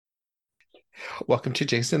Welcome to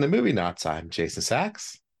Jason the Movie Nuts. I'm Jason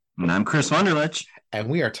Sachs, And I'm Chris Wonderlich. and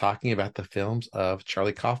we are talking about the films of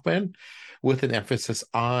Charlie Kaufman with an emphasis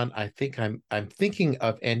on I'm thinking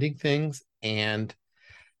of ending things and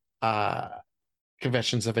uh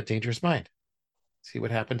Confessions of a Dangerous Mind. See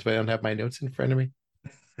what happens when I don't have my notes in front of me.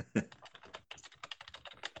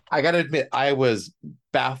 I gotta admit, I was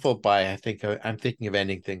baffled by I'm thinking of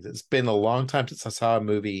ending things. It's been a long time since I saw a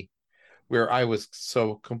movie where I was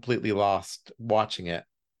so completely lost watching it.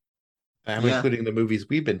 I'm Yeah, including the movies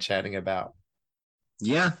we've been chatting about.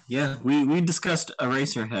 yeah. We discussed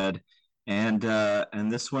Eraserhead, and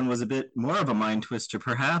this one was a bit more of a mind twister,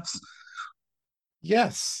 perhaps.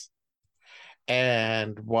 Yes.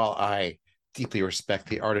 And while I deeply respect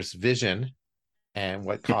the artist's vision and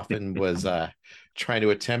what Kaufman was trying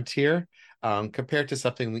to attempt here, compared to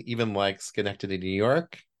something even like Schenectady, New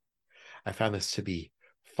York, I found this to be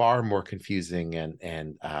far more confusing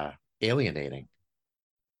and alienating.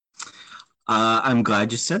 I'm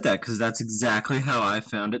glad you said that because that's exactly how I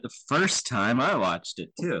found it the first time I watched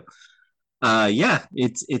it too. Yeah,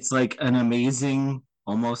 it's like an amazing,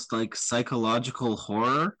 almost like psychological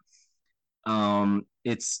horror.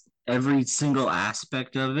 It's every single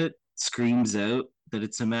aspect of it screams out that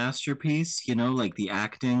it's a masterpiece. Like the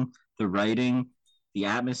acting, the writing, the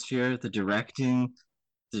atmosphere, the directing.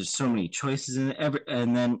 There's so many choices in it,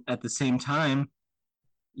 and then at the same time,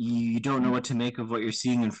 you don't know what to make of what you're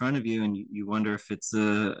seeing in front of you, and you wonder if it's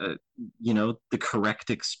the correct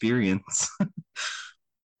experience.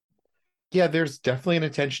 Yeah, there's definitely an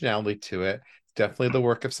intentionality to it. It's definitely the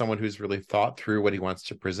work of someone who's really thought through what he wants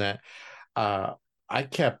to present. Uh, I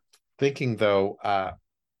kept thinking though,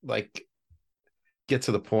 like get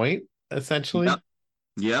to the point, Yep, essentially.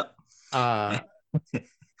 yep. Uh,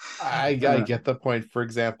 I Uh, get the point. For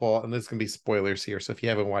example, and there's gonna be spoilers here, so if you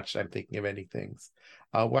haven't watched I'm Thinking of Ending Things,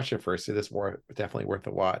 watch it first. It is more definitely worth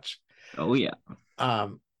a watch. oh yeah.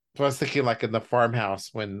 So I was thinking like in the farmhouse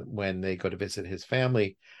when they go to visit his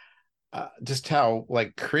family, just how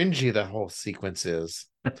like cringy the whole sequence is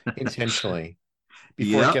intentionally.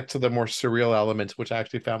 Before I Yep. get to the more surreal elements, which I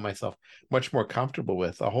actually found myself much more comfortable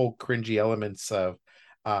with, the whole cringy elements of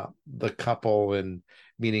the couple and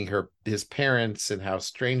meeting his parents and how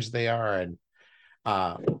strange they are, and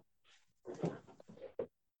uh,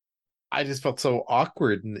 I just felt so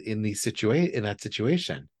awkward in that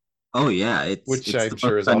situation, Oh yeah. It's which it's I'm the most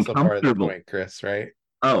sure is also part of the uncomfortable. point, Chris, right?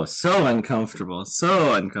 Oh, so uncomfortable,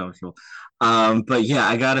 so uncomfortable. But yeah,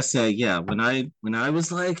 I gotta say, yeah, when I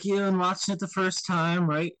was like you and watching it the first time,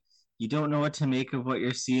 right? You don't know what to make of what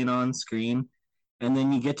you're seeing on screen, and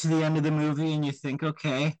then you get to the end of the movie and you think,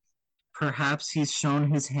 okay, perhaps he's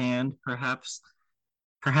shown his hand, perhaps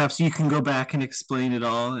you can go back and explain it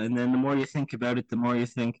all. And then the more you think about it, the more you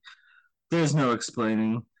think there's no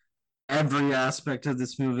explaining every aspect of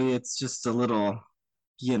this movie. It's just a little,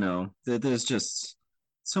 there's just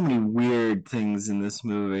so many weird things in this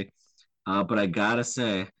movie. But I gotta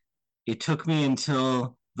say, it took me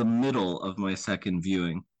until the middle of my second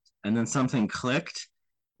viewing, and then something clicked,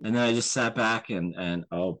 and then I just sat back and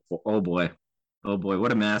oh boy,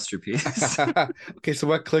 what a masterpiece! Okay, so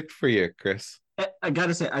what clicked for you, Chris? I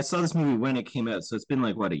gotta say, I saw this movie when it came out, so it's been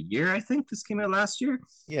like what, a year? I think this came out last year,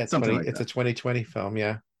 Yeah, something like it's that. a 2020 film,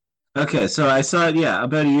 yeah. Okay, so I saw it, yeah,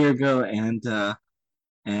 about a year ago, and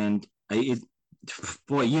it,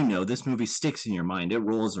 boy, this movie sticks in your mind. It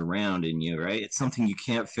rolls around in you, right? It's something you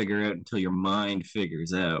can't figure out until your mind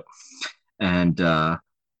figures out, and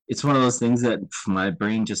it's one of those things that my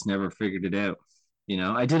brain just never figured it out.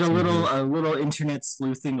 I did a little Hmm. a little internet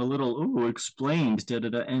sleuthing, a little ooh explained, da da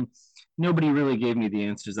da, and nobody really gave me the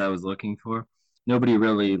answers I was looking for. Nobody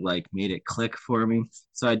really like made it click for me.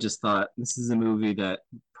 So I just thought this is a movie that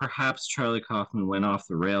perhaps Charlie Kaufman went off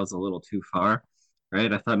the rails a little too far,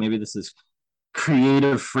 right? I thought maybe this is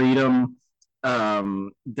creative freedom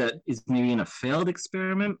that is maybe in a failed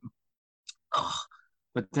experiment. Oh,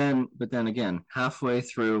 but then again, halfway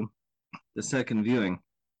through the second viewing,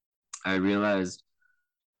 I realized,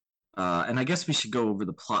 and I guess we should go over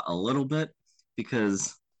the plot a little bit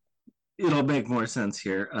because it'll make more sense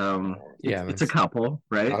here. It's Yeah, it's a couple,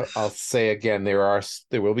 right? I'll say again, there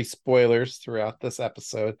will be spoilers throughout this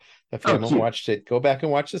episode. If you Oh, haven't cute. watched it, go back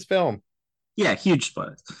and watch this film. Yeah, huge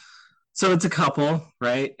spoilers. So it's a couple,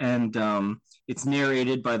 right? And it's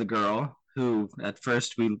narrated by the girl who, at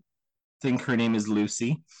first, we think her name is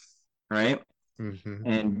Lucy, right? Hmm.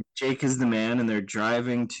 And Jake is the man, and they're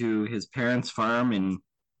driving to his parents' farm in,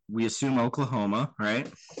 we assume, Oklahoma, right?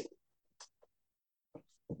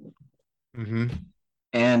 Hmm.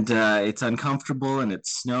 And it's uncomfortable and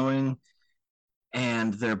it's snowing,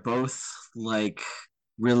 and they're both like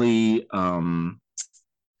really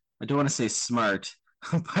I don't want to say smart,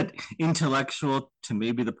 but intellectual to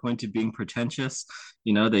maybe the point of being pretentious.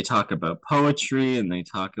 You know, they talk about poetry and they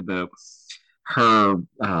talk about her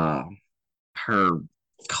her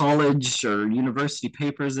college or university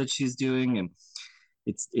papers that she's doing, and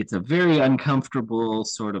it's a very uncomfortable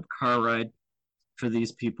sort of car ride for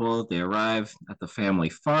these people. They arrive at the family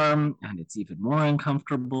farm, and it's even more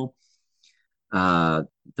uncomfortable. Uh,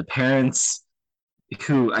 the parents,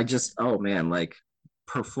 who I just, oh man, like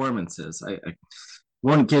performances. I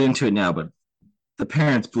won't get into it now, but the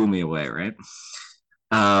parents blew me away, right?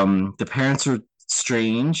 The parents are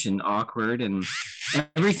strange and awkward, and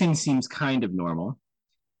everything seems kind of normal.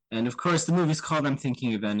 And of course, the movie's called I'm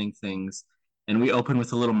Thinking of Ending Things. And we open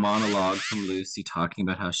with a little monologue from Lucy talking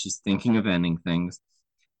about how she's thinking of ending things.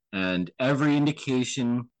 And every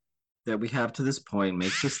indication that we have to this point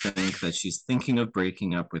makes us think that she's thinking of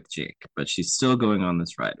breaking up with Jake, but she's still going on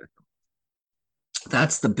this ride with him.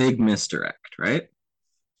 That's the big misdirect, right?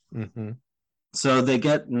 Mm-hmm. So they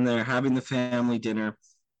get and they're having the family dinner,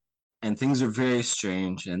 and things are very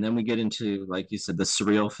strange. And then we get into, like you said, the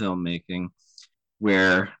surreal filmmaking,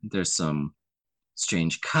 where there's some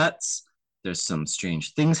strange cuts, there's some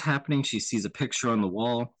strange things happening. She sees a picture on the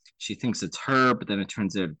wall. She thinks it's her, but then it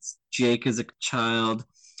turns out it's Jake as a child.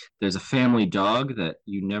 There's a family dog that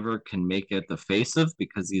you never can make out the face of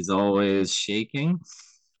because he's always shaking.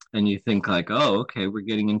 And you think like, oh, okay, we're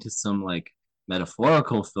getting into some like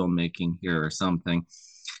metaphorical filmmaking here or something.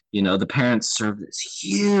 You know, the parents serve this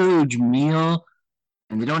huge meal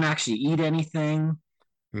and they don't actually eat anything.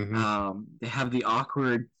 Mm-hmm. They have the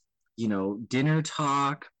awkward, dinner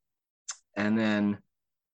talk, and then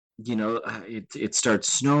it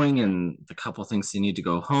starts snowing, and the couple thinks they need to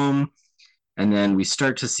go home, and then we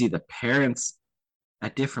start to see the parents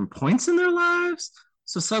at different points in their lives.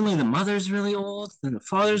 So suddenly the mother's really old, then the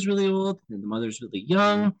father's really old, then the mother's really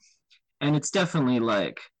young, and it's definitely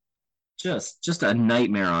like just a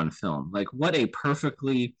nightmare on film. Like what a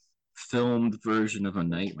perfectly filmed version of a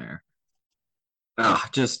nightmare.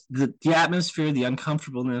 Just the atmosphere, the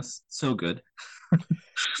uncomfortableness, so good.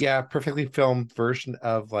 Yeah, perfectly filmed version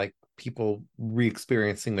of like people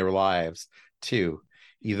re-experiencing their lives too.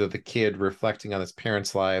 Either the kid reflecting on his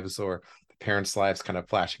parents' lives or the parents' lives kind of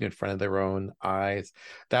flashing in front of their own eyes.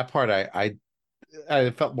 That part I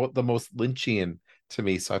felt the most Lynchian to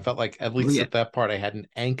me. So I felt like at Oh, least yeah. at that part I had an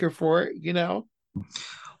anchor for it, you know?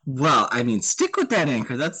 Well, I mean, stick with that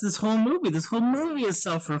anchor. That's this whole movie. This whole movie is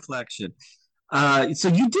self-reflection. So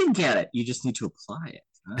you did get it. You just need to apply it.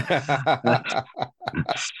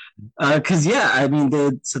 Because yeah, I mean,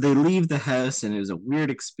 they leave the house and it was a weird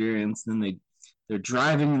experience. Then they're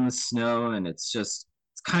driving in the snow and it's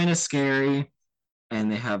kind of scary. And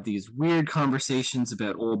they have these weird conversations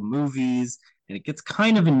about old movies, and it gets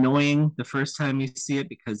kind of annoying the first time you see it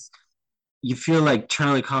because you feel like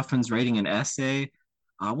Charlie Kaufman's writing an essay.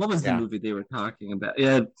 What was the Yeah, movie they were talking about?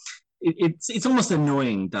 Yeah, it's almost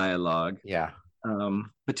annoying dialogue yeah.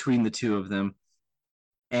 between the two of them.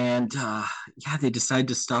 And yeah, they decide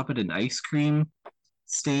to stop at an ice cream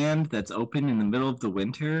stand that's open in the middle of the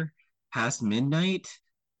winter past midnight.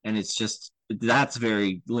 And that's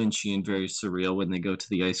very Lynchian, very surreal when they go to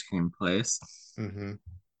the ice cream place. Mm-hmm.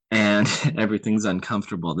 And everything's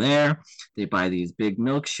uncomfortable there. They buy these big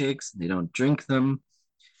milkshakes, and they don't drink them.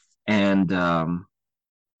 And the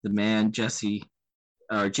man, Jake,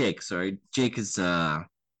 sorry, Jake is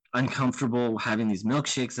uncomfortable having these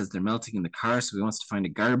milkshakes as they're melting in the car, so he wants to find a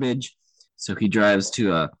garbage. So he drives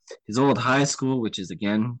to his old high school, which is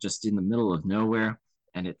again just in the middle of nowhere,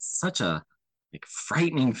 and it's such a like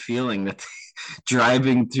frightening feeling that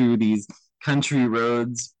driving through these country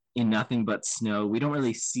roads in nothing but snow. We don't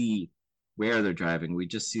really see where they're driving; we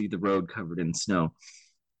just see the road covered in snow,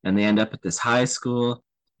 and they end up at this high school,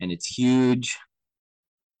 and it's huge.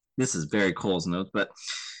 This is very Cole's notes, but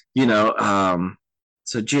you know,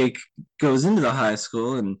 so Jake goes into the high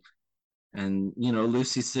school, and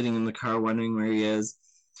Lucy's sitting in the car wondering where he is.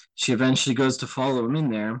 She eventually goes to follow him in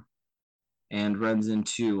there and runs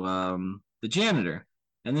into the janitor.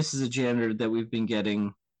 And this is a janitor that we've been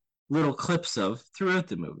getting little clips of throughout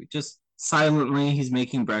the movie. Just silently, he's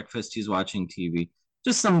making breakfast, he's watching TV.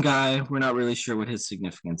 Just some guy. We're not really sure what his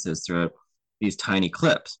significance is throughout these tiny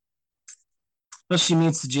clips. But she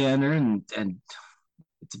meets the janitor, and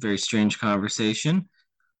it's a very strange conversation.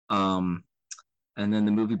 Um, and then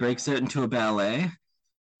the movie breaks out into a ballet,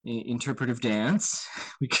 interpretive dance.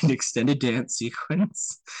 We can extend a dance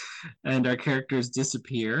sequence, and our characters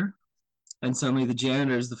disappear. And suddenly, the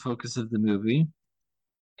janitor is the focus of the movie,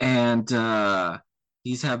 and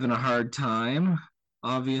he's having a hard time,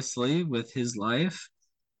 obviously, with his life.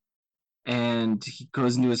 and he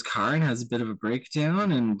goes into his car and has a bit of a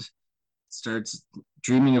breakdown and starts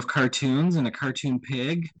dreaming of cartoons and a cartoon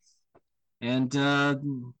pig, and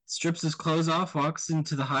strips his clothes off, walks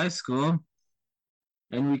into the high school,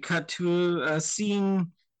 and we cut to a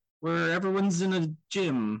scene where everyone's in a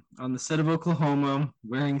gym on the set of Oklahoma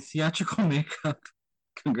wearing theatrical makeup,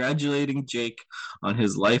 congratulating Jake on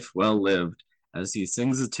his life well lived as he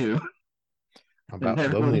sings a tune, and About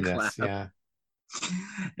everyone loneliness. claps. Yeah.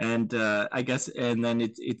 And I guess, and then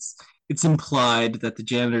it's implied that the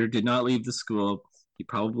janitor did not leave the school. He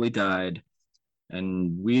probably died.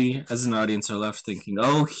 And we, as an audience, are left thinking,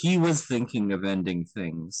 oh, he was thinking of ending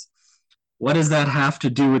things. What does that have to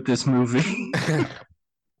do with this movie?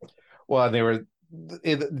 Well, they were.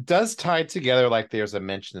 It does tie together. Like there's a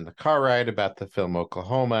mention in the car ride about the film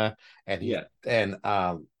Oklahoma, and Yeah.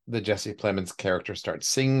 the Jesse Plemons character starts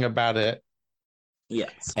singing about it,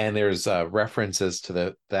 Yes. and there's references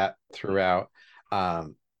to that throughout.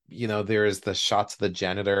 There is the shots of the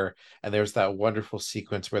janitor, and there's that wonderful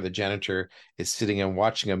sequence where the janitor is sitting and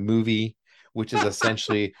watching a movie, which is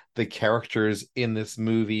essentially the characters in this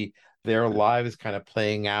movie, their lives kind of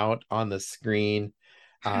playing out on the screen.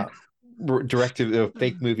 Uh, directed a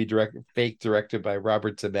fake directed by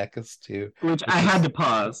Robert Zemeckis too, Which I which had is to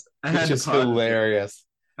pause. I which had to is pause. hilarious.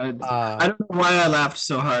 I don't know why I laughed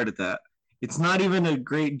so hard at that. It's not even a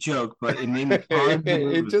great joke, but it made me pause the It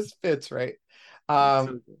movie. just fits, right? It's Um,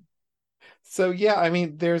 so good. so yeah, I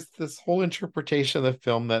mean, there's this whole interpretation of the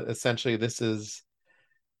film that essentially this is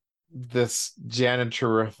this janitor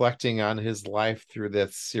reflecting on his life through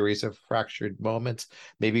this series of fractured moments,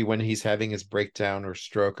 maybe when he's having his breakdown or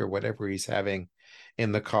stroke or whatever he's having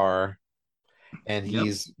in the car, and Yep.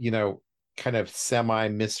 he's, kind of semi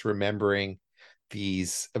misremembering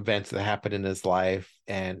these events that happen in his life.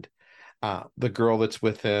 And the girl that's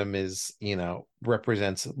with him is,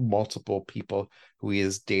 represents multiple people who he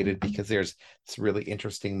has dated, because there's this really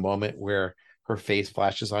interesting moment where her face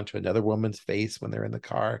flashes onto another woman's face when they're in the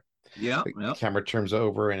car. Yep. The Yep. camera turns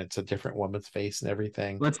over and it's a different woman's face and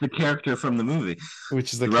everything, What's the character from the movie?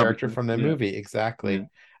 which is the The Robert. character from the Yeah. movie. Yeah. Exactly.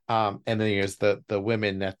 And then there's the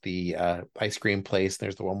women at the ice cream place.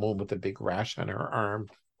 There's the one woman with a big rash on her arm,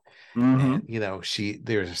 and Mm-hmm.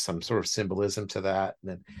 there's some sort of symbolism to that.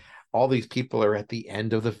 And then all these people are at the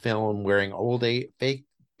end of the film wearing old age fake,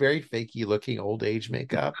 very fakey looking old age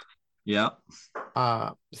makeup. Yeah.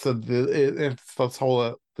 So it's this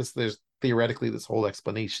whole there's theoretically this whole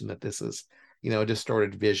explanation that this is, a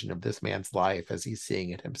distorted vision of this man's life as he's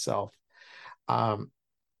seeing it himself. um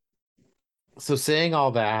so saying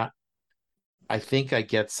all that, I think I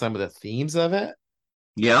get some of the themes of it,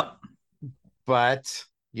 Yep. but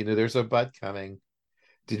there's a but coming.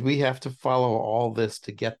 Did we have to follow all this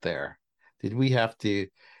to get there? Did we have to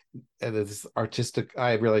this artistic?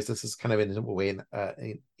 I realize this is kind of in a way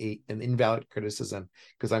an invalid criticism,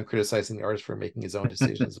 because I'm criticizing the artist for making his own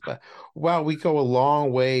decisions. But wow, we go a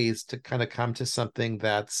long ways to kind of come to something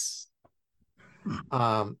that's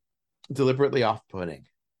um, deliberately off-putting.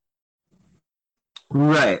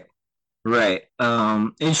 Right. Right.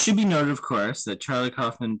 It should be noted, of course, that Charlie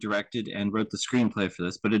Kaufman directed and wrote the screenplay for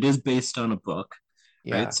this, but it is based on a book,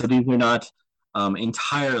 right? Yeah. So these are not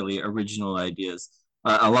entirely original ideas.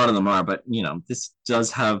 A lot of them are, but this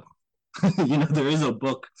does have, there is a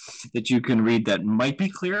book that you can read that might be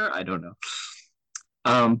clearer. I don't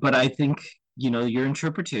know. But I think, your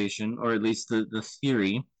interpretation, or at least the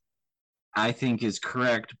theory, I think is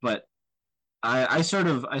correct. But I sort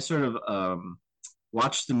of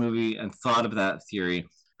watched the movie and thought of that theory.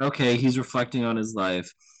 Okay, he's reflecting on his life.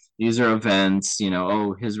 These are events,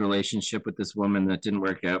 oh, his relationship with this woman that didn't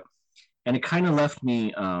work out. And it kind of left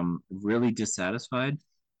me really dissatisfied,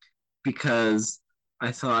 because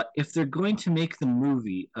I thought, if they're going to make the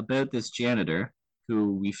movie about this janitor,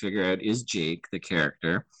 who we figure out is Jake, the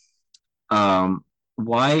character,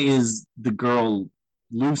 why is the girl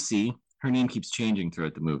Lucy, her name keeps changing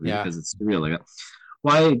throughout the movie Yeah. because it's surreal like that.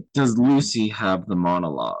 Why does Lucy have the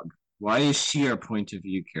monologue? Why is she our point of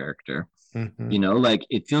view character? Hmm. Like,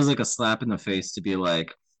 it feels like a slap in the face to be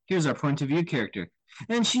like, here's our point of view character,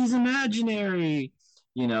 and she's imaginary.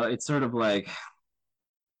 It's sort of like,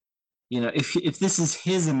 if this is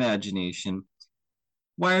his imagination,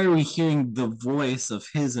 why are we hearing the voice of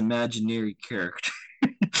his imaginary character?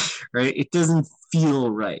 Right? It doesn't feel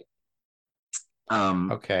right.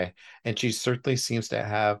 Um, Okay. And she certainly seems to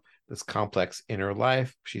have this complex inner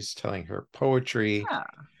life. She's telling her poetry, yeah,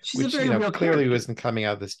 she's a which, very real clearly character. wasn't coming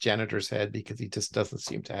out of this janitor's head, because he just doesn't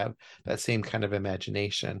seem to have that same kind of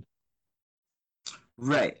imagination.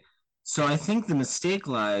 Right. So I think the mistake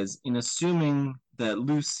lies in assuming that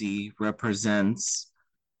Lucy represents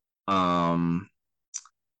um,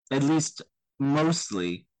 at least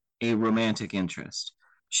mostly a romantic interest.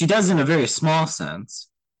 She does in a very small sense.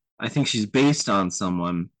 I think she's based on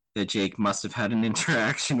someone that Jake must have had an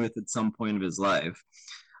interaction with at some point of his life.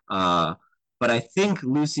 Uh, but I think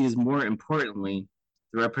Lucy is more importantly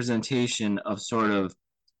the representation of sort of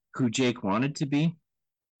who Jake wanted to be.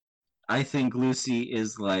 I think Lucy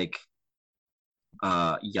is like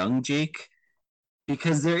young Jake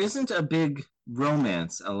because there isn't a big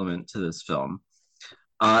romance element to this film.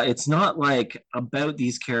 It's not like about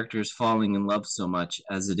these characters falling in love so much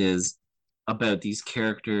as it is about these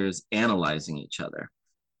characters analyzing each other.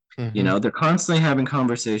 You Mm-hmm. know, they're constantly having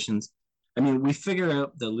conversations. I mean, we figure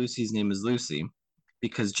out that Lucy's name is Lucy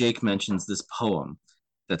because Jake mentions this poem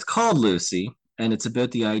that's called Lucy, and it's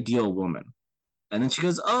about the ideal woman. And then she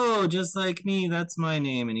goes, "Oh, just like me, that's my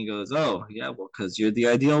name." And he goes, "Oh, yeah, well, because you're the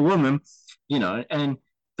ideal woman, you know." And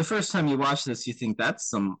the first time you watch this, you think that's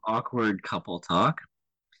some awkward couple talk.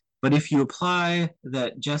 But if you apply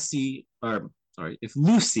that Jesse, or sorry, if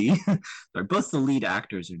Lucy, sorry, both the lead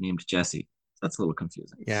actors are named Jesse, that's a little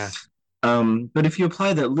confusing. Yeah. But if you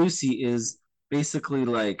apply that Lucy is basically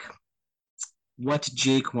like what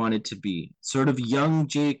Jake wanted to be, sort of young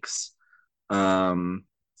Jake's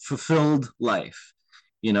fulfilled life,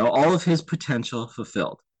 you know, all of his potential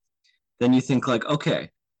fulfilled, then you think like, okay,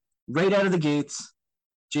 right out of the gates,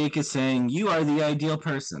 Jake is saying, "You are the ideal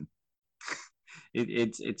person."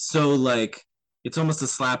 It's so like it's almost a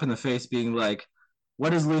slap in the face, being like,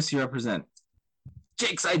 "What does Lucy represent?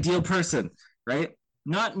 Jake's ideal person, right?"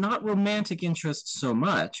 Not romantic interest so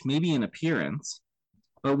much, maybe in appearance,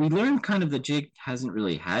 but we learned kind of that Jake hasn't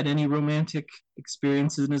really had any romantic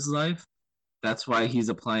experiences in his life. That's why he's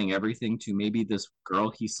applying everything to maybe this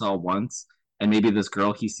girl he saw once and maybe this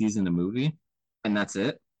girl he sees in a movie, and that's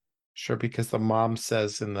it. Sure, because the mom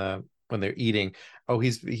says in the when they're eating, oh,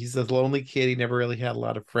 he's a lonely kid. He never really had a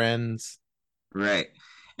lot of friends. Right.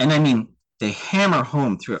 And I mean, they hammer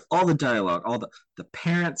home through it, all the dialogue, all the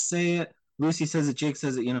parents say it. Lucy says it, Jake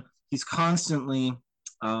says it, you know, he's constantly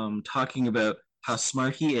talking about how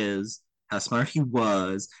smart he is, how smart he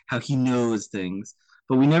was, how he knows things.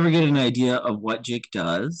 But we never get an idea of what Jake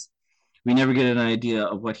does. We never get an idea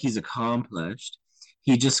of what he's accomplished.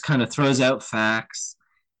 He just kind of throws out facts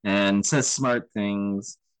and says smart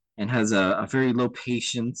things and has a very low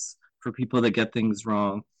patience for people that get things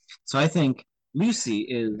wrong. So I think Lucy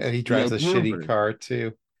And is he the drives a ideal shitty version. car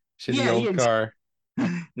too. Shitty Yeah, old car.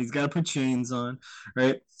 he's got to put chains on,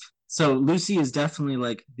 right? So Lucy is definitely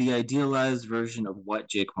like the idealized version of what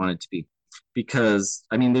Jake wanted to be. Because,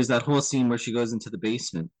 I mean, there's that whole scene where she goes into the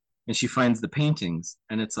basement and she finds the paintings,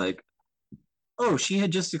 and it's like, oh, she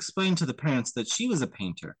had just explained to the parents that she was a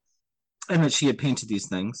painter and that she had painted these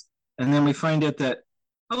things. And then we find out that,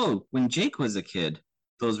 oh, when Jake was a kid,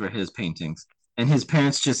 those were his paintings. And his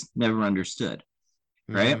parents just never understood,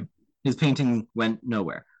 right? Mm-hmm. His painting went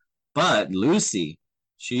nowhere. But Lucy,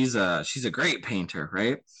 she's a great painter,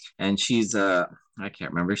 right? And she's I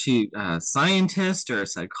can't remember, she a scientist or a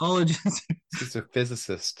psychologist, She's a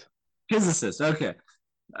physicist. physicist. Okay,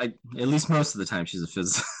 at least most of the time she's a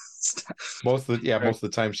physicist. Right. Most of the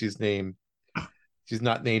time she's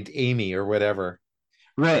not named Amy or whatever.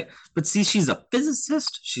 Right. But see, she's a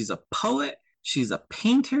physicist, she's a poet, she's a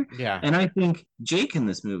painter. Yeah. And I think Jake in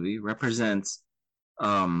this movie represents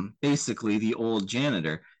basically the old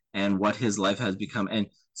janitor and what his life has become. And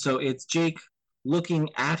so it's Jake looking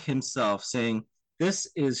at himself saying, "This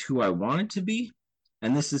is who I wanted to be,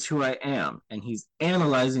 and this is who I am." And he's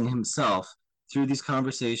analyzing himself through these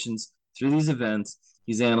conversations, through these events.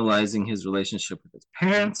 He's analyzing his relationship with his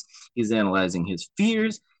parents. He's analyzing his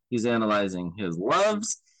fears. He's analyzing his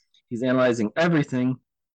loves. He's analyzing everything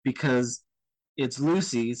because it's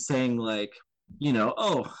Lucy saying, like, you know,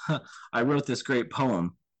 "Oh, I wrote this great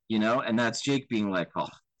poem," you know, and that's Jake being like, "Oh,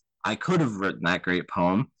 I could have written that great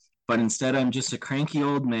poem, but instead I'm just a cranky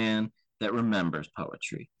old man that remembers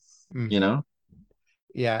poetry," Mm. you know?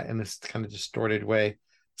 Yeah, in this kind of distorted way.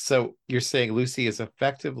 So you're saying Lucy is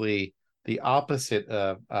effectively the opposite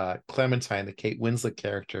of Clementine, the Kate Winslet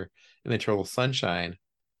character in Eternal Sunshine,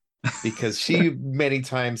 because she many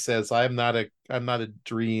times says, I'm not a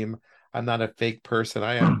dream. I'm not a fake person.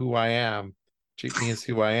 I am who I am. Treat me as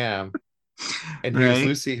who I am." And here's Right?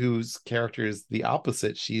 Lucy, whose character is the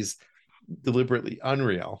opposite. She's deliberately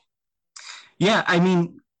unreal. Yeah, I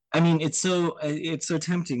mean, it's so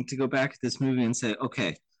tempting to go back to this movie and say,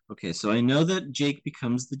 okay, okay, so I know that Jake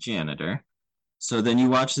becomes the janitor. So then you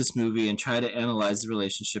watch this movie and try to analyze the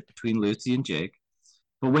relationship between Lucy and Jake.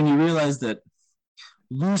 But when you realize that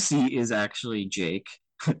Lucy is actually Jake,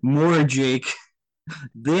 more Jake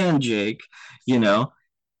than Jake, you know,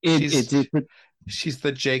 She's she's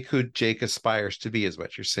the Jake who Jake aspires to be, is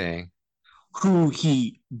what you're saying. who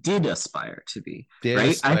he did aspire to be, Did right?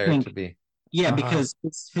 I aspire to think, be. yeah, Uh-huh. because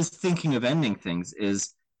his thinking of ending things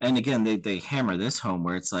is, and again, they hammer this home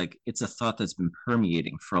where it's like, it's a thought that's been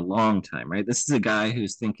permeating for a long time, right? This is a guy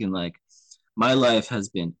who's thinking, like, my life has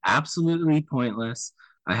been absolutely pointless.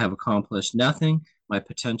 I have accomplished nothing. My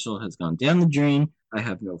potential has gone down the drain. I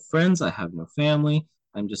have no friends. I have no family.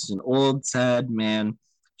 I'm just an old, sad man.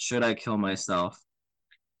 Should I kill myself?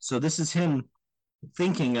 So this is him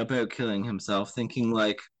thinking about killing himself, thinking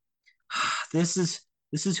like, this is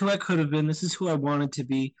this is who I could have been. This is who I wanted to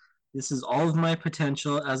be. This is all of my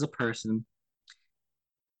potential as a person.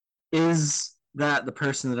 Is that the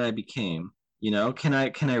person that I became? You know, can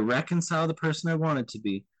I reconcile the person I wanted to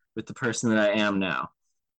be with the person that I am now?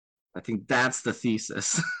 I think that's the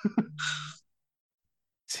thesis.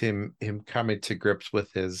 It's him coming to grips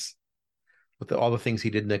with his with all the things he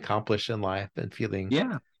didn't accomplish in life and feeling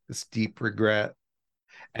Yeah. this deep regret.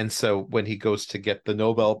 And so when he goes to get the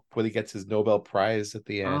Nobel, when he gets his Nobel Prize at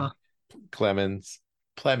the Uh, end, Clemens,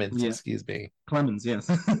 yeah. excuse me, Clemens, yes.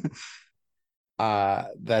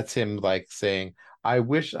 that's him like saying, I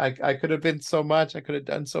wish I could have been so much, I could have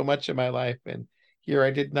done so much in my life, and here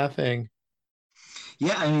I did nothing.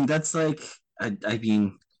 Yeah, I mean that's like, I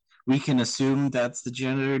mean, we can assume that's the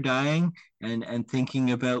janitor dying and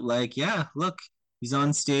thinking about, like, yeah, look, he's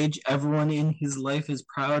on stage. Everyone in his life is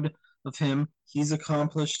proud of him. He's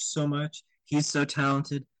accomplished so much. He's so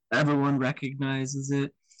talented. Everyone recognizes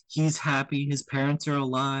it. He's happy. His parents are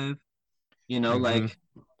alive. Hmm. Like,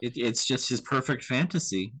 it's just his perfect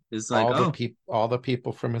fantasy. It's like, oh, All the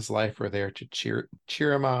people from his life were there to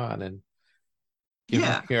cheer him on and give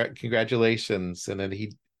him yeah. congratulations. And then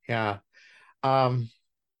yeah. Um,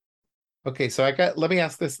 okay, so I got, let me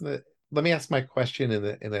ask this, let me ask my question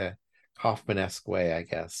in a Kaufman-esque way, I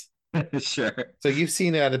guess. Sure. So you've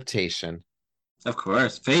seen adaptation. Of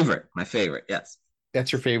course. Favorite. My favorite. Yes.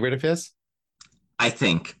 That's your favorite of his? I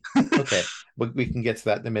think. Okay, we can get to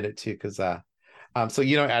that in a minute too, because so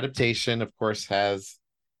adaptation, of course, has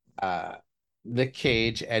uh Nick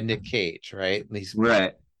Cage and Nick Cage, right? And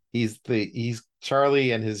Right. he's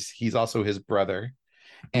Charlie, and he's also his brother.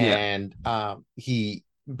 Yeah. And he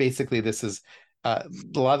basically, this is a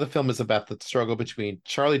lot of the film is about the struggle between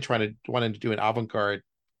Charlie wanting to do an avant-garde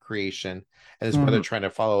creation, and his brother Mhm. trying to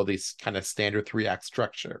follow this kind of standard three act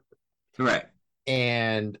structure. Right.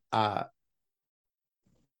 And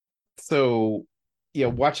so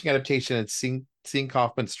watching adaptation and seeing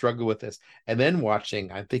Kaufman struggle with this, and then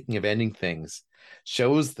watching I'm Thinking of Ending Things,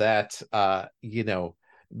 shows that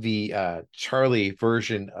the Charlie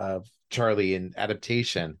version of Charlie in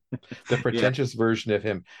adaptation, the Yeah. pretentious version of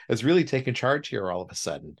him, has really taken charge here all of a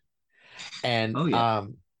sudden. And Oh yeah.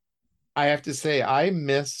 I have to say, I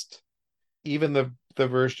missed even the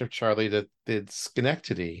version of Charlie that did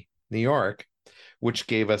Schenectady, New York, which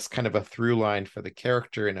gave us kind of a through line for the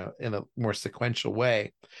character in a more sequential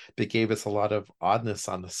way, that gave us a lot of oddness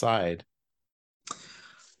on the side. See,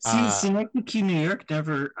 Uh Synecdoche, New York,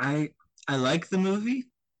 never. I like the movie.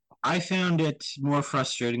 I found it more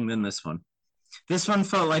frustrating than this one. This one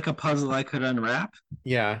felt like a puzzle I could unwrap,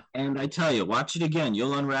 yeah. and I tell you, watch it again.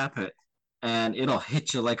 You'll unwrap it, and it'll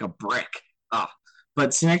hit you like a brick. Ah,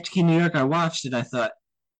 but Synecdoche, New York, I watched it. I thought,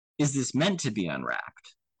 is this meant to be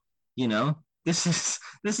unwrapped? This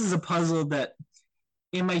is a puzzle that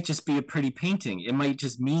it might just be a pretty painting. It might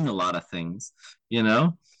just mean a lot of things. You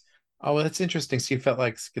know? Oh, well, that's interesting. So you felt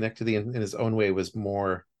like Schenectady in his own way was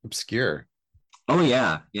more obscure. Oh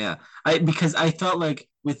yeah, yeah. I Because I felt like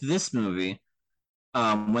with this movie,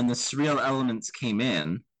 when the surreal elements came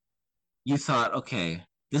in, you thought, okay,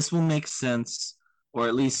 this will make sense, or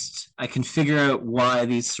at least I can figure out why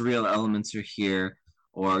these surreal elements are here,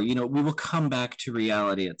 or we will come back to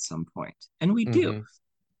reality at some point, and we do. Hmm.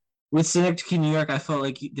 With Synecdoche, New York, I felt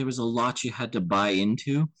like there was a lot you had to buy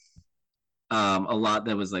into, a lot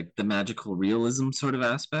that was like the magical realism sort of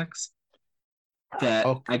aspects that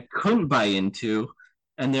Oh, I couldn't buy into,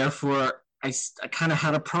 and therefore I kind of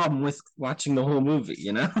had a problem with watching the whole movie.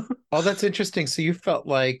 oh, that's interesting. So you felt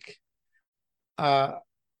like uh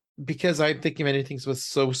because I'm Thinking of Ending Things was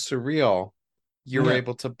so surreal, you were Yeah.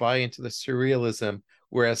 able to buy into the surrealism,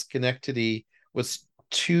 whereas Schenectady was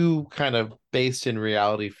too kind of based in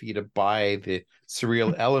reality for you to buy the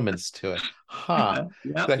surreal elements to it. Huh.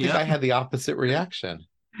 Yep, I think I yep, had the opposite reaction.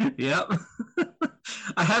 yep.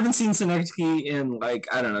 I haven't seen Synecdoche in, like,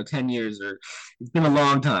 I don't know, 10 years, or it's been a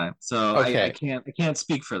long time. So I Okay. can't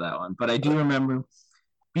speak for that one. But I do remember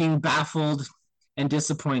being baffled and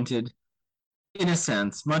disappointed in a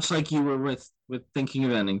sense, much like you were with Thinking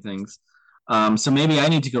of Ending Things. So maybe I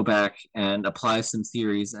need to go back and apply some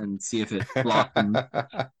theories and see if it blossoms.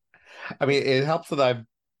 I mean, it helps that I've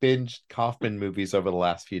binged Kaufman movies over the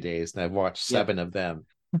last few days, and I've watched Yep. 7 of them,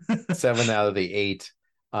 7 out of the 8,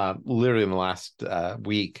 literally in the last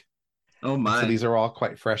week. Oh And so my. these are all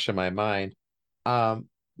quite fresh in my mind.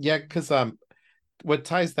 Yeah, because what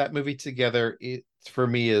ties that movie together, for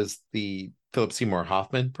me, is the Philip Seymour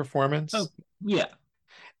Hoffman Oh performance. yeah.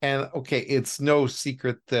 And okay, it's no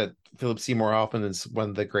secret that Philip Seymour Hoffman is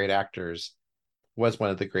was one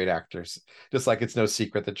of the great actors. Just like it's no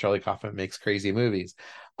secret that Charlie Kaufman makes crazy movies.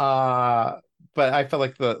 Uh, but I felt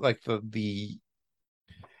like the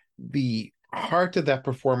heart of that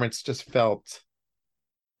performance just felt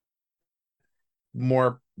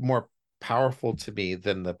more powerful to me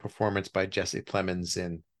than the performance by Jesse Plemons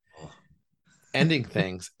in Ending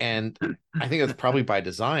Things. And I think that's probably by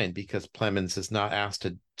design because Plemons is not asked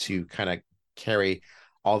to kind of carry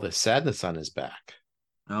all the sadness on his back.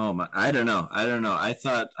 Oh my, I don't know. I don't know. I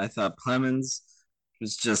thought Clemens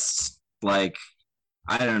was just like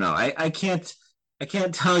I don't know. I can't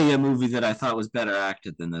tell you a movie that I thought was better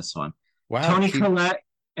acted than this one. Wow, Tony keep Collette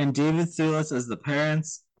and David Thewlis as the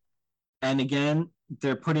parents, and again,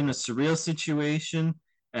 they're put in a surreal situation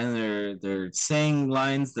and they're saying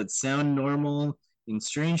lines that sound normal in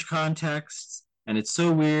strange contexts, and it's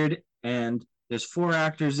so weird. And there's 4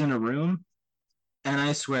 actors in a room, and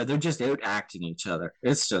I swear they're just out acting each other.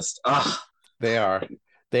 It's just they are.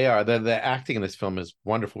 They are. The acting in this film is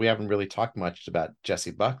wonderful. We haven't really talked much about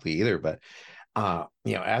Jesse Buckley either, but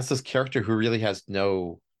as this character who really has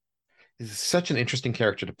no is such an interesting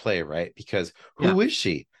character to play, right? Because yeah, who is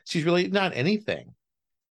she? She's really not anything,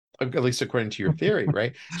 at least according to your theory,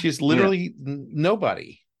 right? She's yeah, literally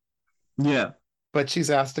nobody, yeah, but she's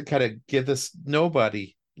asked to kind of give this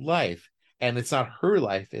nobody life, and it's not her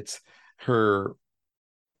life; her.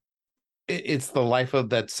 It's the life of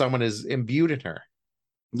that someone is imbued in her,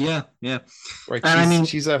 yeah, yeah. right? And I She's mean,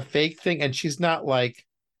 she's a fake thing, and she's not like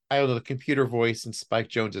I don't know the computer voice and Spike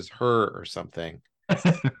Jones is her or something.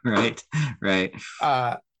 right, right.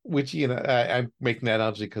 Which I'm making that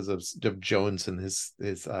analogy because of Jones and his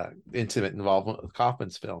intimate involvement with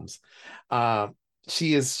Kaufman's films.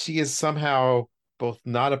 She is somehow both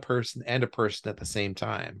not a person and a person at the same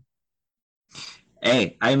time.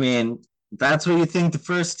 Hey, I mean, that's what you think the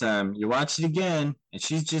first time. You watch it again, and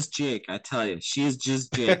she's just Jake. I tell you, she is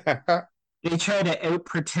just Jake. They try to out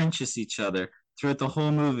pretentious each other throughout the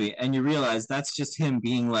whole movie, and you realize that's just him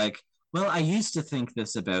being like, well, I used to think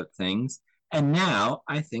this about things, and now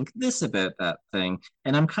I think this about that thing.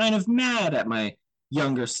 And I'm kind of mad at my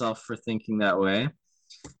younger self for thinking that way.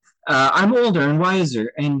 I'm older and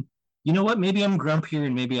wiser, and you know what? Maybe I'm grumpier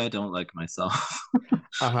and maybe I don't like myself.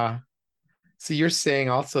 Uh-huh. So you're saying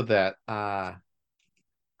also that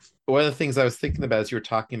one of the things I was thinking about as you were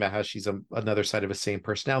talking about how she's another side of the same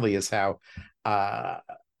personality is how uh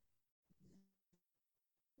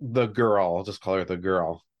the girl, I'll just call her the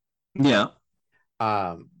girl, Yeah.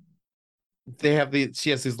 um she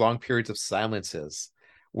has these long periods of silences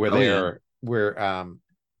where Oh, yeah.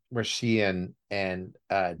 where she and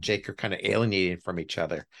Jake are kind of alienating from each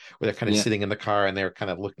other, where they're kind of Yeah. sitting in the car and they're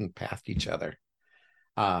kind of looking past each other.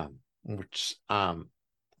 Which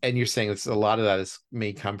and you're saying it's a lot of that is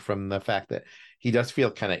may come from the fact that he does feel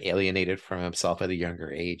kind of alienated from himself at a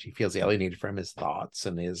younger age. He feels alienated from his thoughts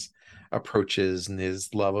and his approaches and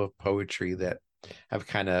his love of poetry that have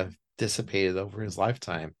kind of dissipated over his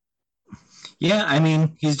lifetime. Yeah, I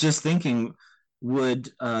mean, he's just thinking, would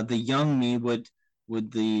the young me, would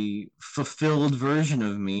the fulfilled version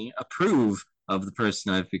of me approve of the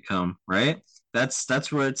person I've become, right?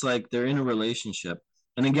 That's where it's like they're in a relationship.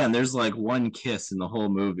 And again, there's like one kiss in the whole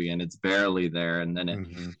movie and it's barely there and then it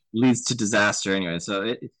Mm-hmm. leads to disaster anyway.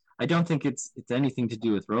 So I don't think it's anything to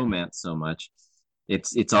do with romance so much.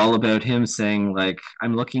 It's all about him saying like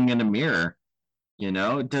I'm looking in a mirror.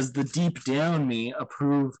 Does the deep down me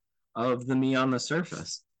approve of the me on the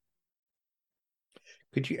surface?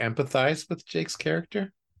 Could you empathize with Jake's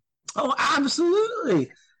character? Oh,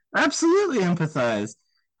 absolutely, absolutely empathize.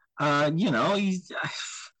 I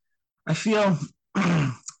feel.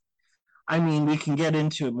 I mean, we can get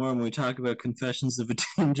into it more when we talk about Confessions of a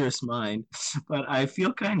Dangerous Mind, but I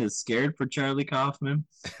feel kind of scared for Charlie Kaufman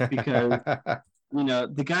because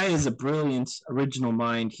the guy is a brilliant original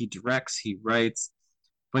mind. He directs, he writes,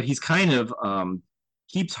 but he's kind of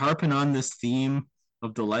keeps harping on this theme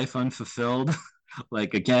of the life unfulfilled,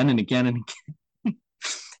 like again and again and again.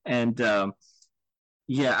 And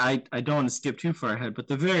yeah, I don't want to skip too far ahead, but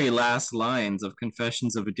the very last lines of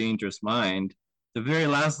Confessions of a Dangerous Mind, the very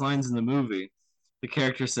last lines in the movie, the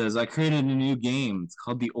character says, I created a new game. It's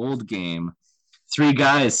called the old game. Three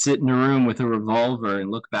guys sit in a room with a revolver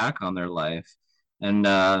and look back on their life and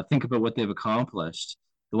think about what they've accomplished.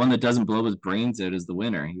 The one that doesn't blow his brains out is the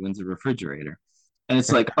winner. He wins a refrigerator. And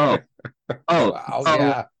it's like, oh, Wow, oh,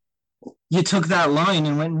 yeah. you took that line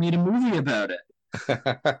and went and made a movie about it.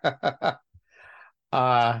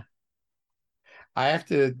 uh I have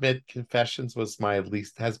to admit, Confessions has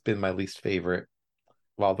been my least favorite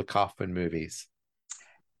of all the Kaufman movies.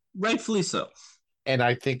 Rightfully so. And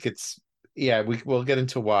I think it's yeah, we'll get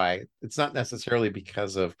into why. It's not necessarily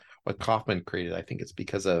because of what Kaufman created. I think it's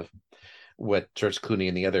because of what George Clooney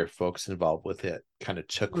and the other folks involved with it kind of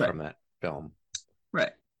took Right, from that film.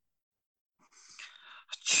 right.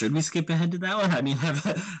 Should we skip ahead to that one? I mean,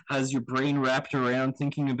 has your brain wrapped around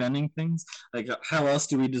thinking of ending things? Like, how else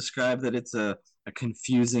do we describe that it's a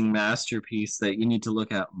confusing masterpiece that you need to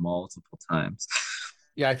look at multiple times?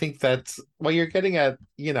 Yeah, I think that's well, you're getting at,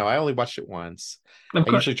 I only watched it once. Of I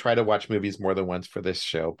course. usually try to watch movies more than once for this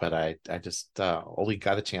show, but I just only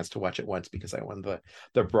got a chance to watch it once because I wanted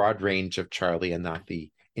the broad range of Charlie and not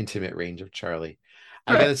the intimate range of Charlie.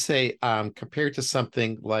 I Right. gotta say, compared to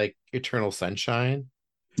something like Eternal Sunshine,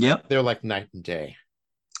 Yep. they're like night and day.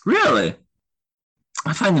 Really?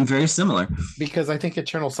 I find them very similar. Because I think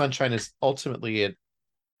Eternal Sunshine is ultimately an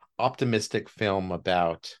optimistic film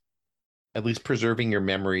about at least preserving your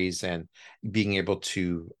memories and being able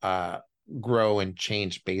to grow and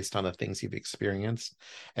change based on the things you've experienced.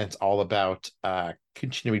 And it's all about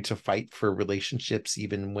continuing to fight for relationships,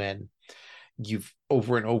 even when you've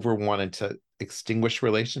over and over wanted to extinguish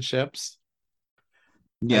relationships.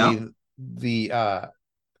 I Yeah. mean, the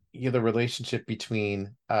relationship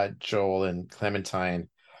between Joel and Clementine,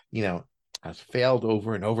 you know, has failed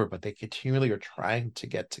over and over, but they continually are trying to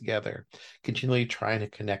get together, continually trying to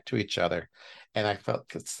connect to each other. And I felt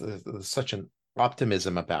there's such an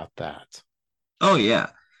optimism about that. Oh yeah.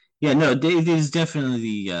 Yeah, no, Dave is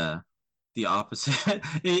definitely the opposite.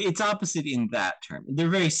 It's opposite in that term. They're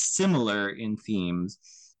very similar in themes,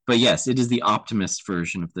 but yes, it is the optimist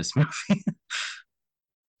version of this movie.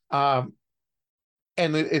 Um,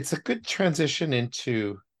 and it's a good transition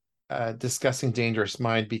into discussing Dangerous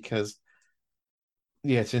Mind because,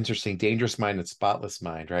 yeah, it's interesting. Dangerous Mind and Spotless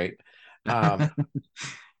Mind, right? Um,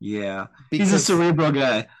 Yeah. He's a because cerebral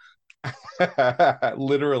guy.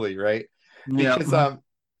 literally, right? Yeah. Because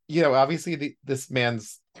obviously this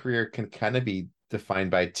man's career can kind of be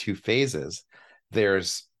defined by two phases.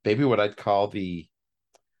 There's maybe what I'd call the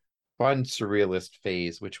fun surrealist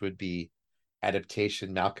phase, which would be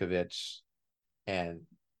adaptation Malkovich and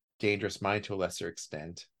Dangerous Mind to a lesser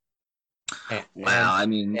extent. And Wow, and I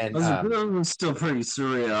mean, and those are still pretty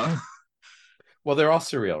surreal. well, they're all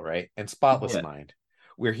surreal, right? And Spotless Yeah. Mind,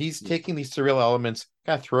 where he's Yeah. taking these surreal elements,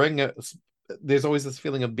 kind of there's always this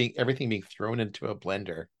feeling of being everything being thrown into a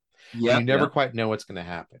blender and you Yep, never yep, quite know what's going to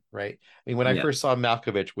happen, right? I mean, when I yeah, first saw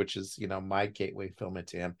Malkovich, which is my gateway film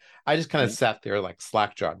into him, I just kind of yeah. sat there like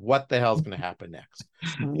slack-jawed. What the hell's going to happen next?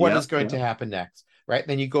 What is Yep, going to yep. happen next? Right?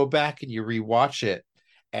 Then you go back and you rewatch it,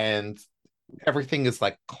 and everything is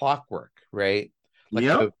like clockwork, right? Like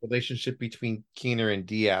the Yep. relationship between Keener and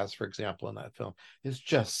Diaz, for example, in that film, is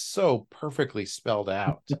just so perfectly spelled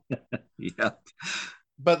out. Yep.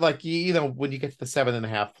 But like when you get to the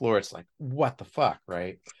 7.5 floor, it's like, what the fuck,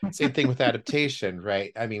 right? Same thing with adaptation,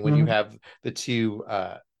 right? I mean, when you Mhm. have the two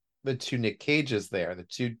Nick Cages there, the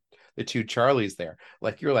two Charlies there,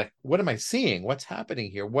 like you're like, what am I seeing? What's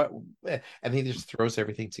happening here? And he just throws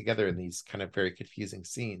everything together in these kind of very confusing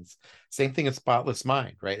scenes. Same thing in Spotless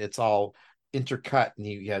Mind, right? It's all intercut, and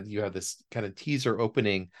you have this kind of teaser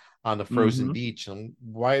opening on the frozen Mhm. beach, and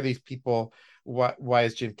why are these people why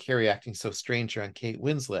is Jim Carrey acting so strange around Kate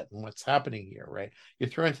Winslet and what's happening here, right? You're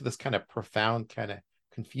thrown into this kind of profound kind of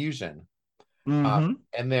confusion. Uh, Mhm.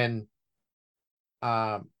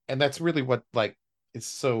 and that's really what like is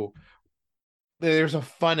so there's a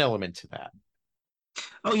fun element to that.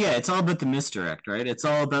 Oh yeah, it's all about the misdirect, right? It's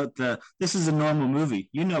all about the this is a normal movie.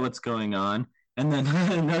 You know what's going on, and then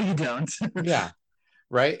no, you don't. Yeah,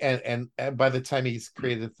 right. And by the time he's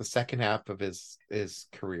created the second half of his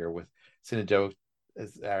career with Synecdoche,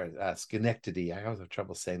 Schenectady, I always have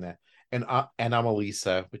trouble saying that, and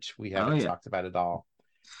Anomalisa, which we Oh haven't yeah, talked about at all.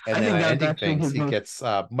 And I then think that's ending actually things, his he most. gets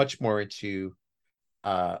much more into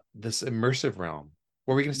this immersive realm.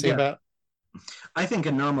 What were we going to say Yeah, about? I think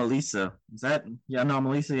Anomalisa is that. Yeah,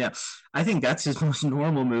 Anomalisa. Yeah, I think that's his most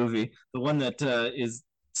normal movie. The one that is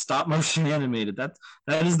stop motion animated.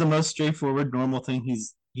 That is the most straightforward, normal thing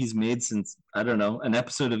he's made since I don't know an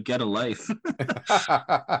episode of Get a Life.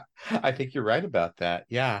 I think you're right about that.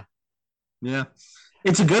 Yeah. Yeah.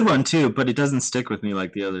 It's a good one too, but it doesn't stick with me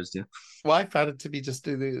like the others do. Well, I found it to be just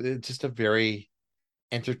a very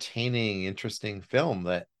entertaining, interesting film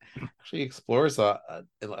that actually explores an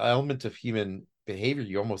element of human behavior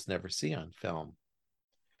you almost never see on film,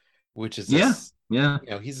 which is Yeah, this, yeah.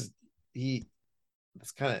 he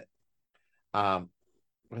it's kind of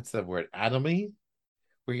what's the word, atomy,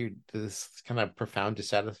 where you this kind of profound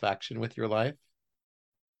dissatisfaction with your life.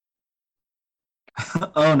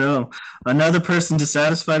 Oh no, another person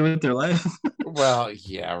dissatisfied with their life. Well,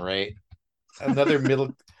 yeah, right. Another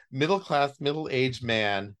middle class, middle-aged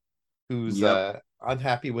man who's Yep.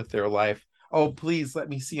 unhappy with their life. Oh, please let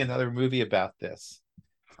me see another movie about this.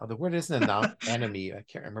 Oh, the word isn't an enemy. I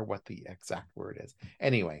can't remember what the exact word is.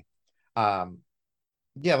 Anyway, um,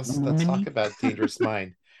 yeah, let's talk Mini. about Dangerous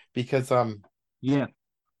Mind, because Yeah.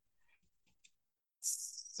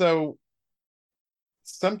 so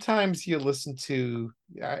sometimes you listen to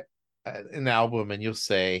an album and you'll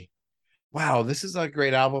say, wow, this is a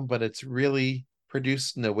great album, but it's really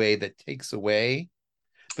produced in a way that takes away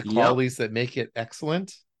the Yep. qualities that make it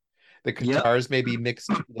excellent. The Yep. guitars may be mixed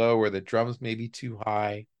too low, or the drums may be too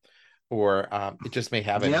high, or it just may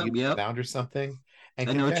have a Yep. muted Yep. sound or something. And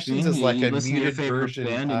I know what you Confessions mean. is like You a listen to your muted favorite version.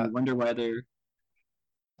 band and you wonder why they're.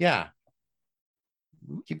 Yeah,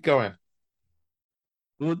 keep going.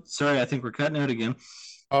 Oh, sorry, I think we're cutting out again.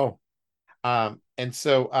 Oh, and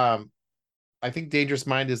so I think Dangerous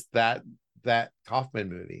Mind is that Kaufman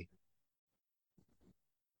movie.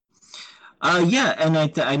 Yeah, and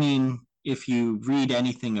I mean, if you read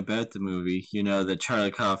anything about the movie, you know that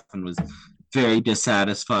Charlie Kaufman was very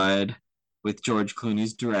dissatisfied with George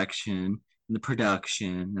Clooney's direction and the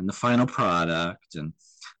production and the final product. And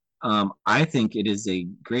I think it is a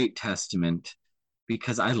great testament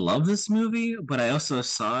because I love this movie, but I also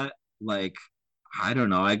saw it like, I don't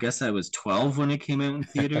know, I guess I was 12 when it came out in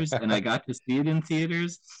theaters and I got to see it in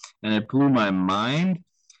theaters and it blew my mind.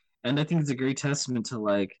 And I think it's a great testament to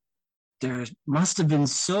like, there must have been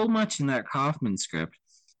so much in that Kaufman script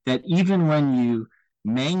that even when you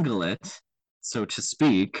mangle it, so to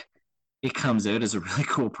speak, it comes out as a really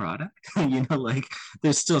cool product. Like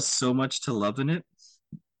there's still so much to love in it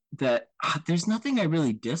that there's nothing I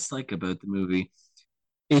really dislike about the movie.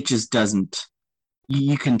 It just doesn't.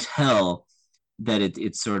 You can tell that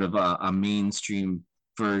it's sort of a mainstream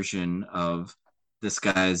version of this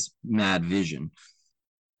guy's mad vision.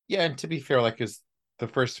 Yeah, and to be fair, like is the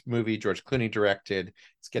first movie George Clooney directed,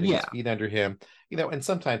 it's getting his Yeah, feet under him, and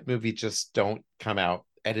sometimes movies just don't come out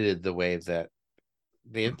edited the way that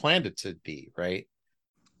they had planned it to be, right?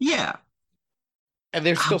 yeah, And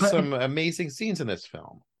there's still but some amazing scenes in this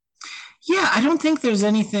film. yeah, I don't think there's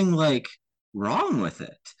anything like wrong with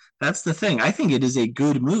it. That's the thing. I think it is a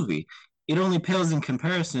good movie. It only pales in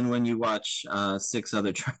comparison when you watch six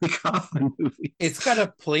other Charlie Kaufman movies. It's got a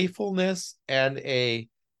playfulness and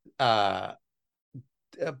uh,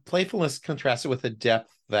 a playfulness contrasted with a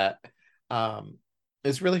depth that um,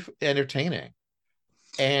 is really entertaining.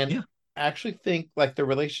 And Yeah. I actually think like the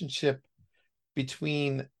relationship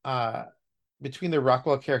between between the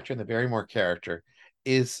Rockwell character and the Barrymore character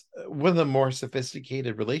is one of the more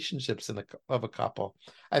sophisticated relationships of a couple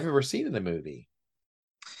I've ever seen in a movie.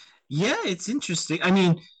 Yeah, it's interesting. I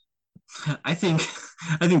mean, I think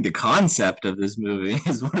I think the concept of this movie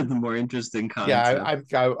is one of the more interesting Yeah, concepts. I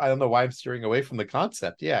don't know why I'm steering away from the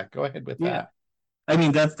concept. Yeah, go ahead with Yeah. that. I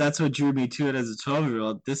mean that's what drew me to it as a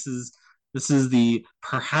 12-year-old. This is the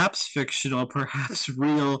perhaps fictional, perhaps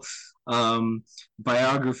real um,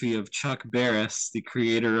 biography of Chuck Barris, the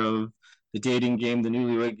creator of the dating game, the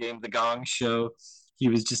newlywed game, the Gong Show. He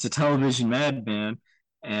was just a television madman,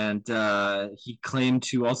 and he claimed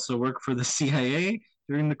to also work for the CIA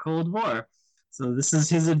during the Cold War. So this is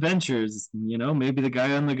his adventures. Maybe the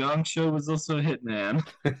guy on the Gong Show was also a hitman.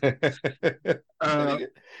 Uh,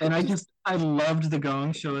 and Just I loved the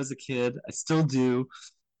Gong Show as a kid. I still do.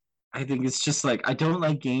 I think it's just like I don't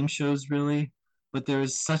like game shows really, but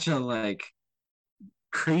there's such a like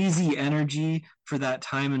crazy energy for that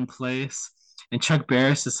time and place. And Chuck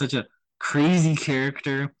Barris is such a crazy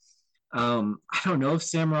character. I don't know if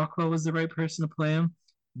Sam Rockwell was the right person to play him,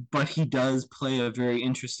 but he does play a very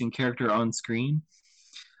interesting character on screen.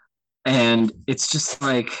 And it's just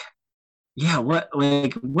like, yeah, what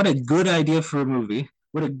a good idea for a movie.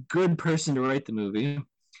 What a good person to write the movie.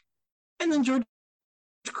 And then George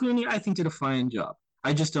Clooney, I think, did a fine job.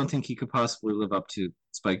 I just don't think he could possibly live up to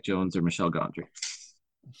Spike Jones or Michelle Gondry.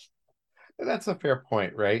 that's a fair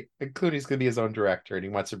point, right? And Clooney's going to be his own director, and he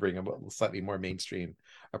wants to bring a slightly more mainstream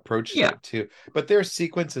approach to Yeah. it too. But there's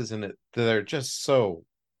sequences in it that are just so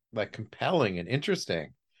like compelling and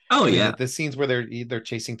interesting. Oh I mean, yeah. the scenes where they're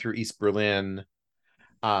chasing through East Berlin,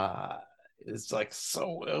 uh is like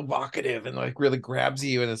so evocative and like really grabs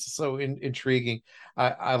you, and it's so intriguing.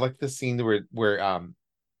 I like the scene where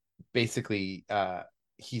basically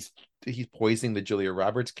he's he's poisoning the Julia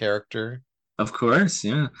Roberts character, Of course,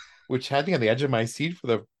 yeah. which had me on the edge of my seat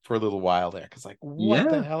for a little while there, because like what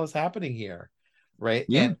the Yeah, hell is happening here, right?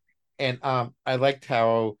 yeah. And I liked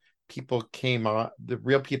how people came on, the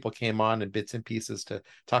real people came on in bits and pieces to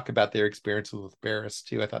talk about their experiences with Barris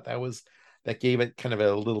too. I thought that gave it kind of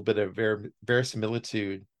a little bit of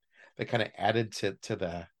verisimilitude that kind of added to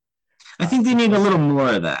the I think they need a little simplicity.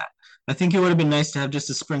 more of that. I think it would have been nice to have just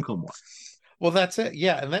a sprinkle more. Well, that's it.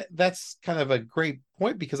 Yeah, and that's kind of a great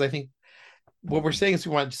point, because I think what we're saying is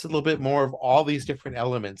we want just a little bit more of all these different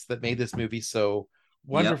elements that made this movie so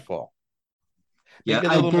Yep. wonderful. Yeah, Maybe a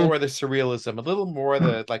I little did. more of the surrealism, a little more of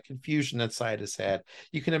the like confusion inside his head.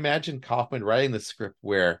 You can imagine Kaufman writing the script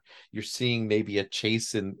where you're seeing maybe a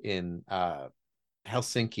chase in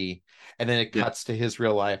Helsinki, and then it Yeah. cuts to his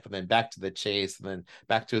real life, and then back to the chase, and then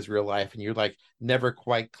back to his real life, and you're like never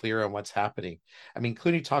quite clear on what's happening. I mean,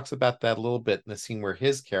 Clooney talks about that a little bit in the scene where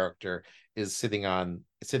his character is sitting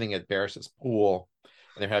at Barris's pool,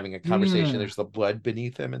 and they're having a conversation. Yeah. There's the blood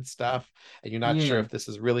beneath him and stuff, and you're not sure Yeah. if this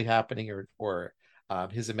is really happening or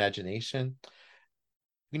his imagination.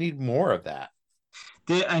 We need more of that.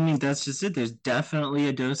 I mean, that's just it. There's definitely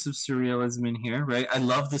a dose of surrealism in here, right? I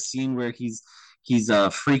love the scene where he's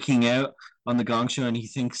freaking out on the Gong Show, and he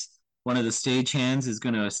thinks one of the stagehands is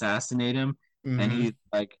going to assassinate him, and Mm-hmm. he's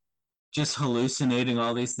like just hallucinating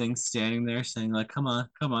all these things, standing there saying like, come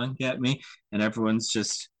on, get me," and everyone's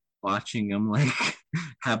just watching him like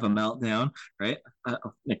have a meltdown, right?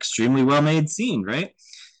 Extremely well made scene, right?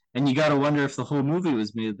 And you got to wonder if the whole movie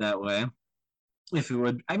was made that way. If it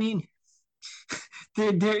would, I mean,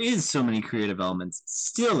 there is so many creative elements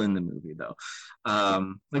still in the movie though.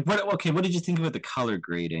 Like what? Okay, what did you think about the color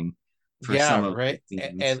grading for some Yeah, of the right. scenes?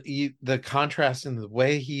 And the contrast in the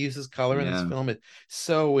way he uses color in this Yeah. film is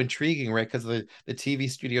so intriguing, right? Because the TV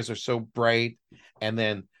studios are so bright, and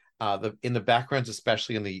then the in the backgrounds,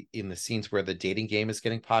 especially in the scenes where the dating game is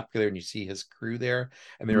getting popular, and you see his crew there,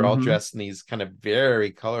 and they're all Mm-hmm. dressed in these kind of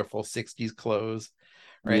very colorful '60s clothes,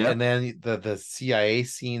 right? And Yep. then the CIA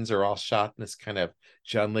scenes are all shot in this kind of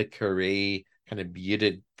John le Carré kind of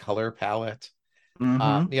muted color palette.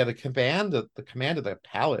 Mm-hmm. Yeah, the command of the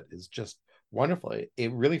palette is just wonderful.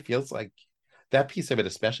 It really feels like that piece of it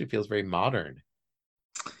especially feels very modern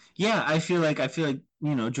Yeah, I feel like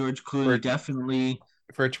George for Clooney definitely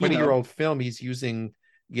for a you 20-year know old film. He's using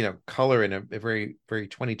color in a very very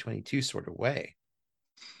 2022 sort of way.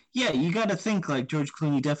 yeah, you got to think like George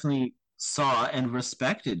Clooney definitely saw and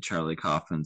respected Charlie Kaufman's